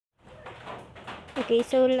Okay,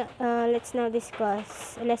 so let's now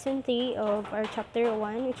discuss lesson 3 of our chapter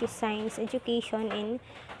 1, which is science education in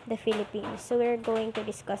the Philippines. So we're going to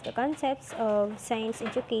discuss the concepts of science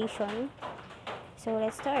education. So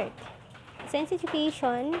let's start. Science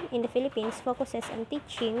education in the Philippines focuses on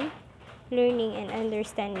teaching, learning, and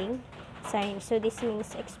understanding science. So this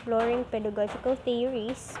means exploring pedagogical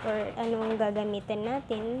theories or anong gagamitin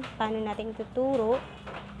natin, paano natin tuturo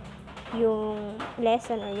yung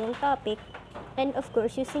lesson or yung topic, and of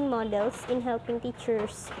course using models in helping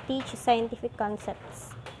teachers teach scientific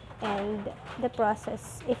concepts and the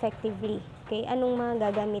process effectively. Okay, anong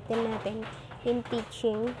mga gagamitin natin in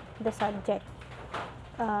teaching the subject,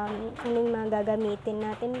 anong mga gagamitin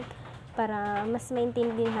natin para mas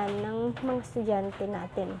maintindihan ng mga estudyante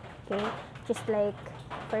natin. Okay, just like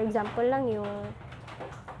for example lang yung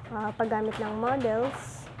paggamit ng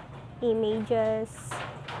models, images,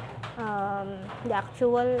 the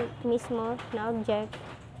actual mismo na object.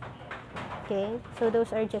 Okay, so those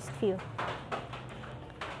are just few.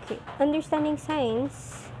 Okay, understanding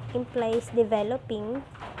science implies developing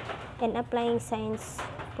and applying science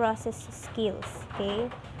process skills. Okay,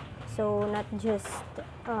 so not just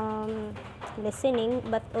listening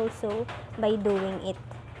but also by doing it.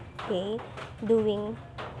 Okay, doing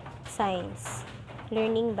science,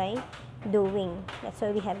 learning by doing. That's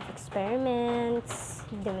why we have experiments,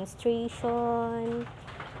 demonstration,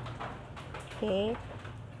 okay,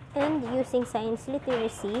 and using science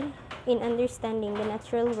literacy in understanding the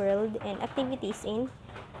natural world and activities in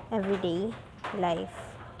everyday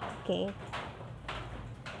life. Okay,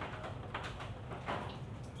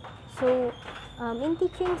 so in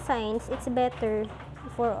teaching science, it's better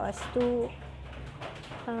for us to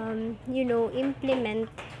implement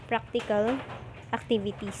practical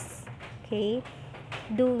activities. Okay,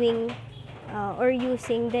 doing or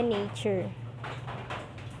using the nature.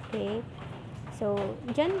 Okay, so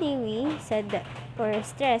John Dewey said that, or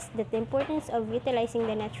stressed that the importance of utilizing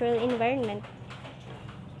the natural environment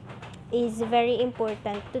is very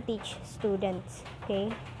important to teach students. Okay,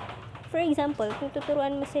 for example, kung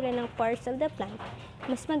tuturuan mo sila ng parts of the plant,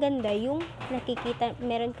 mas maganda yung nakikita,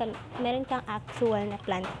 meron kang actual na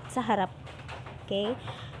plant sa harap. Okay,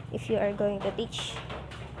 if you are going to teach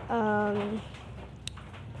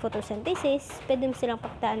photosynthesis, pwede mo silang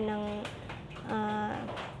paktaan ng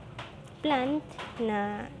plant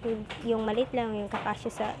na yung maliit lang, yung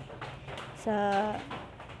kakasya sa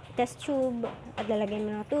test tube, at lalagyan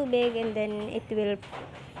mo ng tubig, and then it will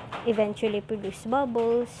eventually produce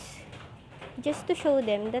bubbles, just to show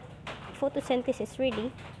them that photosynthesis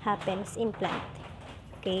really happens in plant.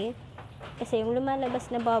 Okay, kasi yung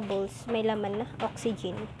lumalabas na bubbles may laman na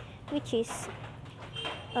oxygen, which is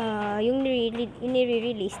yung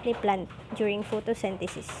nire-release ni plant during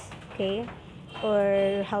photosynthesis. Okay,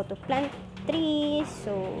 or how to plant trees,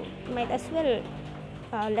 so might as well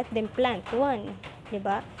let them plant one,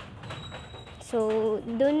 diba? So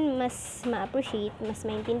dun mas ma-appreciate, mas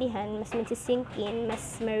maintindihan, mas magsisink in,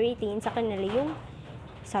 mas ma-retain sa kanila yung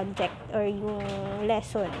subject or yung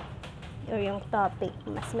lesson or yung topic,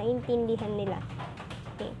 mas maintindihan nila.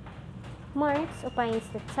 Okay, Marx opines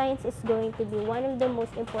that science is going to be one of the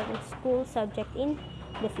most important school subject in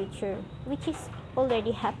the future, which is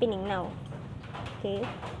already happening now. Okay,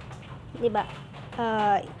 diba?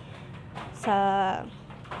 Sa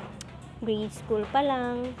grade school pa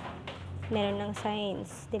lang, meron ng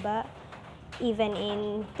science, diba? Even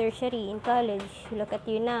in tertiary, in college, look at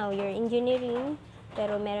you now, you're engineering,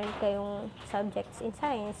 pero meron kayong subjects in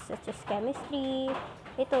science, such as chemistry,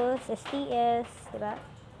 ito, STS, diba?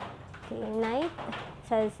 Knight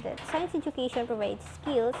says that science education provides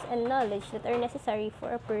skills and knowledge that are necessary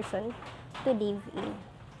for a person to live in.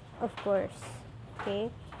 Of course,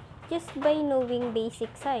 okay? Just by knowing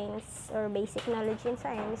basic science or basic knowledge in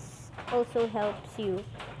science also helps you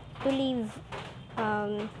to live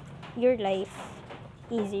your life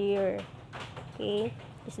easier. Okay?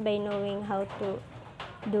 Just by knowing how to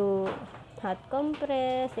do hot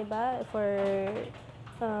compress, diba? For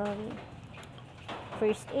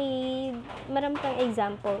first aid, marami kang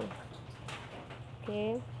example.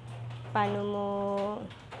 Okay? Paano mo,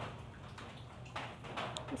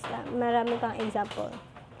 basta marami kang example.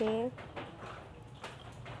 Okay?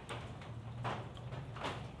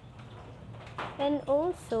 And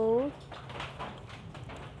also,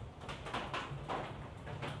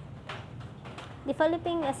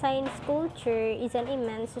 developing a science culture is an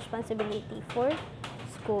immense responsibility for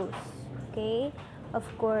schools. Okay? Of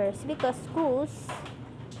course, because schools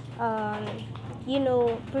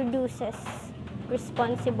produces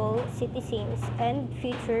responsible citizens and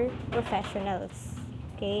future professionals.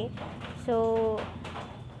 Okay? So,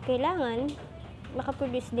 kailangan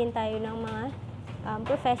makaproduce din tayo ng mga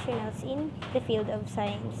professionals in the field of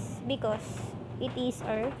science because it is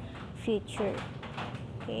our future.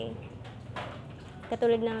 Okay?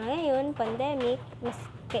 Katulad na ngayon, pandemic, mas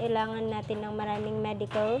kailangan natin ng maraming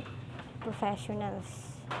medical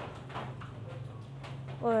professionals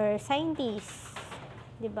or scientists,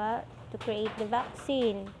 'di ba? To create the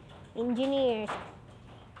vaccine, engineers.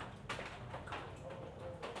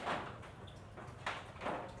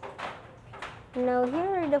 Now,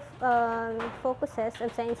 here are the focuses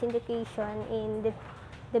of science education in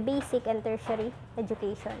the basic and tertiary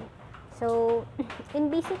education. So, in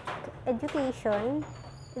basic education,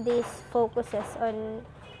 this focuses on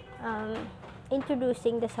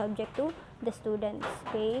introducing the subject to the students,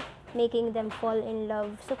 okay? Making them fall in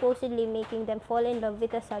love, supposedly making them fall in love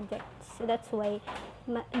with the subject. So, that's why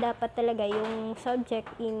dapat talaga yung subject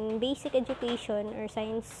in basic education or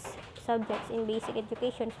science subjects in basic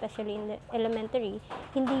education, especially in the elementary,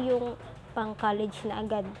 hindi yung pang college na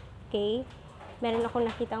agad, okay? Meron ako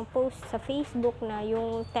nakitang post sa Facebook na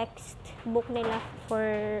yung textbook nila for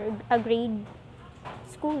a grade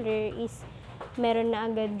schooler is meron na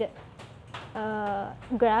agad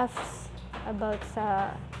graphs about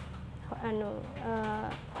sa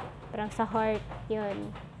parang sa heart yun.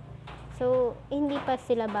 So, hindi pa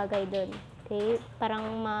sila bagay doon, okay? Parang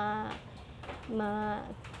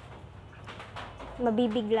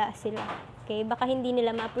mabibigla sila, okay? Baka hindi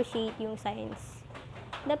nila ma-appreciate yung science.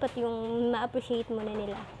 Dapat yung ma-appreciate muna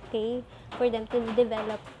nila, okay? For them to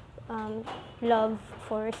develop love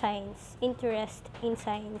for science, interest in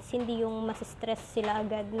science. Hindi yung mas-stress sila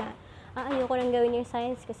agad na ayoko lang gawin yung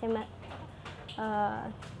science kasi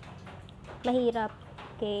mahirap,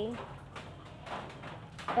 okay?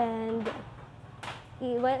 And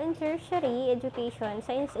while in tertiary education,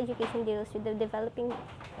 science education deals with developing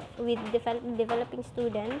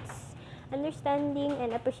students understanding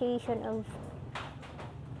and appreciation of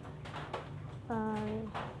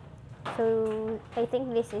so I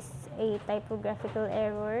think this is a typographical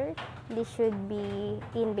error. This should be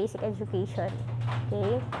in basic education,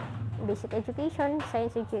 okay? Basic education,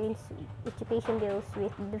 science education deals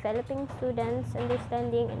with developing students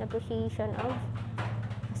understanding and appreciation of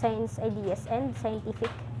science ideas and scientific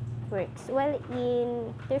works. While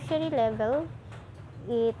in tertiary level,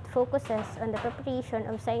 it focuses on the preparation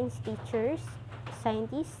of science teachers,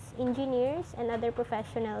 scientists, engineers, and other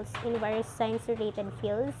professionals in various science-related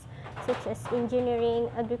fields such as engineering,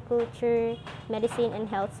 agriculture, medicine, and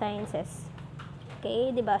health sciences. Okay,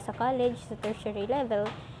 di ba sa college, sa tertiary level,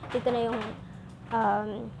 dito na yung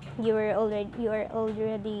you are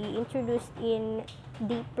already introduced in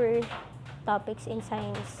deeper topics in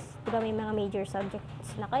science. Di ba may mga major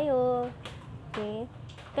subjects na kayo, okay?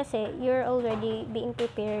 Kasi you're already being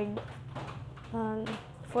prepared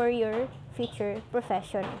for your future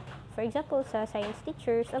profession. For example, sa science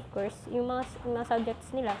teachers, of course, yung mga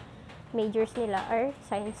subjects nila, majors nila are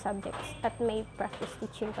science subjects at may practice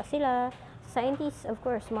teaching pa sila. Scientists, of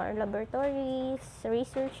course, more laboratories,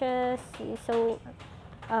 researches, so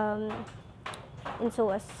and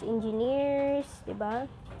so as engineers, di ba?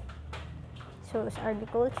 So as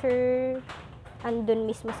agriculture, andun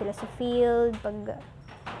mismo sila sa field pag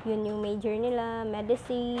yun yung major nila,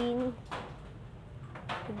 medicine,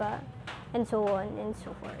 di ba? And so on and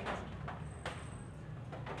so forth.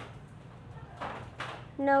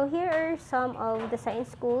 Now, here are some of the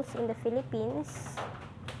science schools in the Philippines.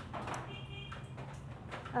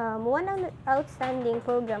 One outstanding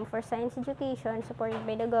program for science education supported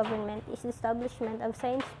by the government is the establishment of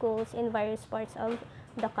science schools in various parts of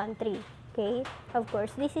the country. Okay, of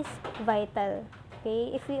course, this is vital.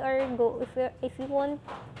 Okay, if we want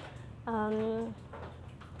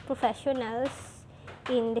professionals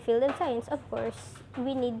in the field of science, of course,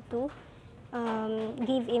 we need to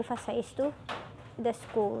give emphasis to the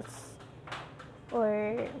schools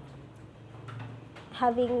or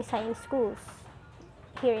having science schools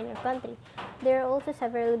here in our country. There are also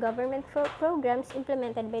several government programs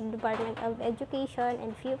implemented by the Department of Education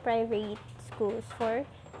and few private schools for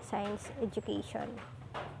science education.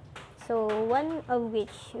 So, one of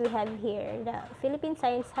which we have here, the Philippine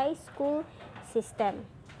Science High School System.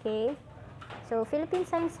 Okay? So, Philippine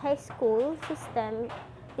Science High School System,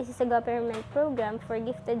 this is a government program for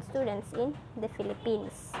gifted students in the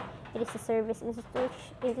Philippines. It is a service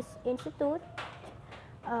institute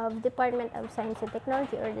of Department of Science and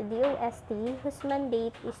Technology, or the DOST, whose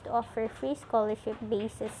mandate is to offer free scholarship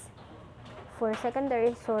basis for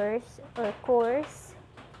secondary source or course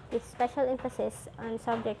with special emphasis on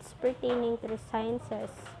subjects pertaining to the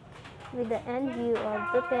sciences with the end view of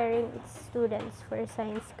preparing its students for a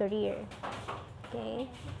science career. Okay?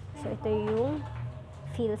 So, ito yung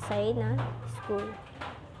PhilSci na school.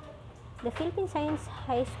 The Philippine Science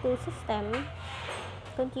High School system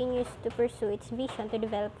continues to pursue its vision to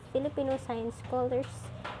develop Filipino science scholars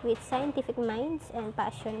with scientific minds and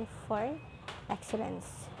passion for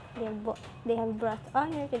excellence. They have brought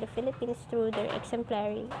honor to the Philippines through their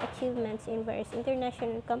exemplary achievements in various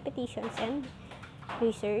international competitions and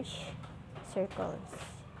research circles.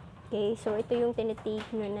 Okay, so ito yung tinitake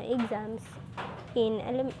nyo na exams in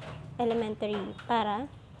elementary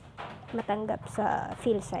para matanggap sa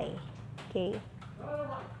PhilSci. Okay.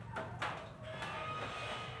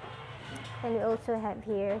 And we also have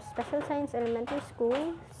here Special Science Elementary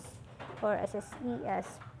Schools or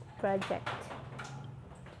STS project.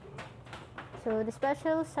 So the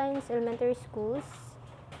Special Science Elementary Schools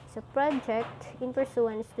is a project in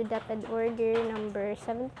pursuance to DepEd Order number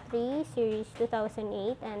 73 series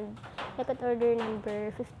 2008 and DepEd Order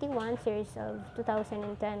number 51 series of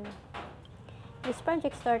 2010. This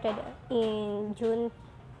project started in June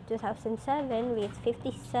 2007 with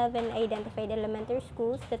 57 identified elementary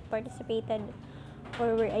schools that participated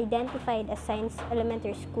or were identified as science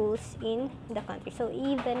elementary schools in the country. So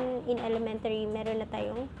even in elementary, meron na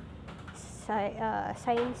tayong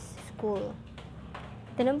science school.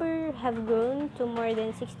 The number have grown to more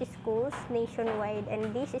than 60 schools nationwide,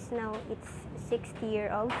 and this is now its 6th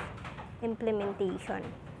year of implementation.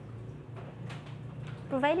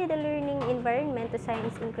 Provided a learning environment to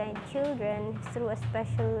science-inclined children through a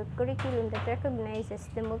special curriculum that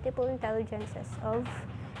recognizes the multiple intelligences of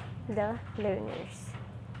the learners.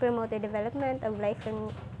 Promote the development of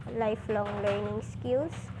lifelong learning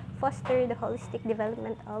skills. Foster the holistic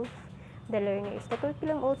development of the learners. The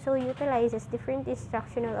curriculum also utilizes different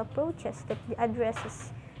instructional approaches that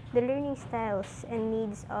addresses the learning styles and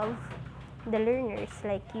needs of the learners,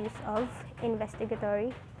 like use of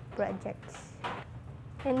investigatory projects.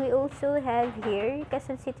 And we also have here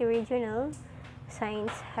Quezon City Regional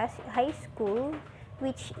Science High School,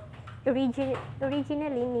 which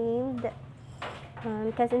originally named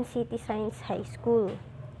Quezon City Science High School.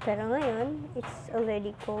 Pero ngayon, it's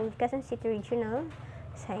already called Quezon City Regional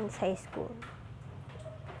Science High School.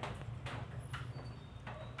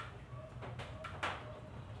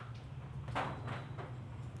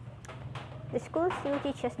 The school still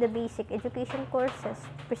teaches the basic education courses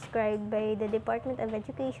prescribed by the Department of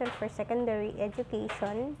Education for Secondary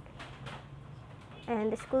Education,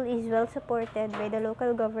 and the school is well supported by the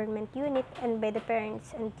local government unit and by the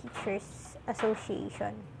Parents and Teachers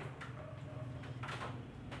Association.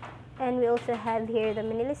 And we also have here the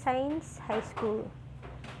Manila Science High School.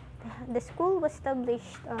 The school was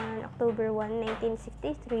established on October 1,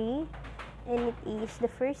 1963, and it is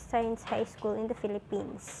the first science high school in the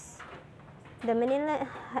Philippines. The Manila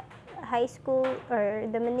High School or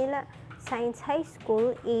the Manila Science High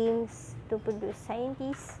School aims to produce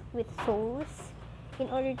scientists with souls.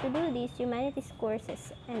 In order to do this, humanities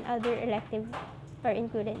courses and other electives are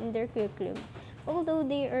included in their curriculum. Although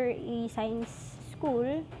they are a science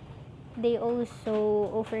school, they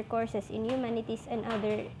also offer courses in humanities and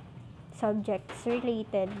other subjects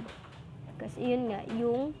related. Kasi yun nga,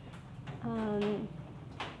 yung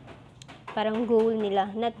parang goal nila,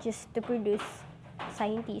 not just to produce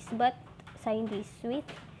scientists, but scientists with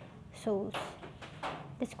souls.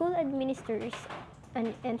 The school administers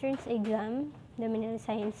an entrance exam, the Manila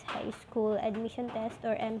Science High School Admission Test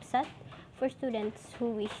or MSAT, for students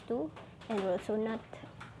who wish to enroll. So not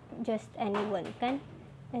just anyone can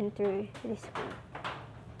enter the school.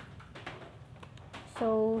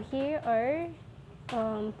 So here are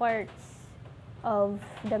parts of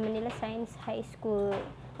the Manila Science High School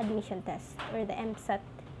admission test or the MSAT.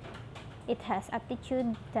 It has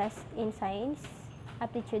aptitude test in science,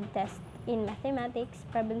 aptitude test in mathematics,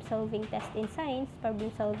 problem solving test in science, problem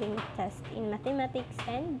solving test in mathematics,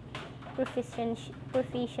 and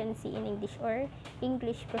proficiency in English or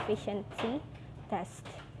English proficiency test.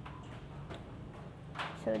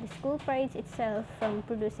 So the school prides itself from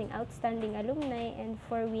producing outstanding alumni and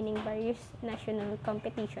for winning various national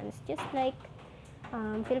competitions, just like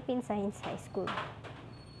Philippine Science High School.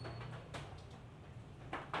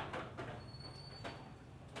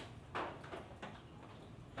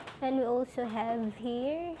 And we also have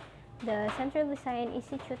here the Central Visayan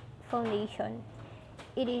Institute Foundation.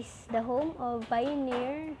 It is the home of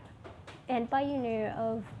pioneer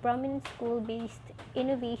of prominent school-based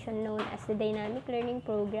innovation known as the Dynamic Learning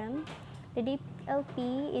Program. The DLP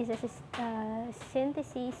is a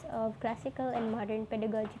synthesis of classical and modern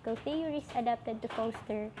pedagogical theories adapted to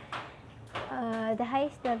foster the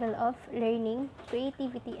highest level of learning,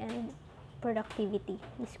 creativity, and productivity.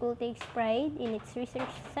 The school takes pride in its research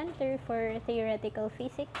center for theoretical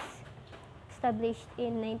physics, established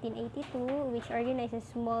in 1982, which organizes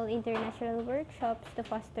small international workshops to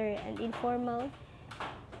foster the informal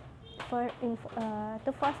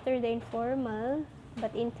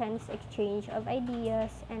but intense exchange of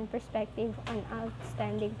ideas and perspective on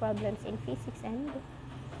outstanding problems in physics and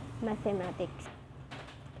mathematics.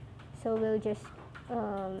 So we'll just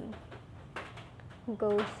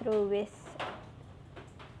go through with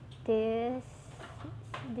this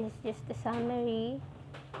just the summary.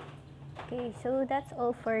 Okay, so that's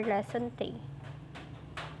all for lesson 3.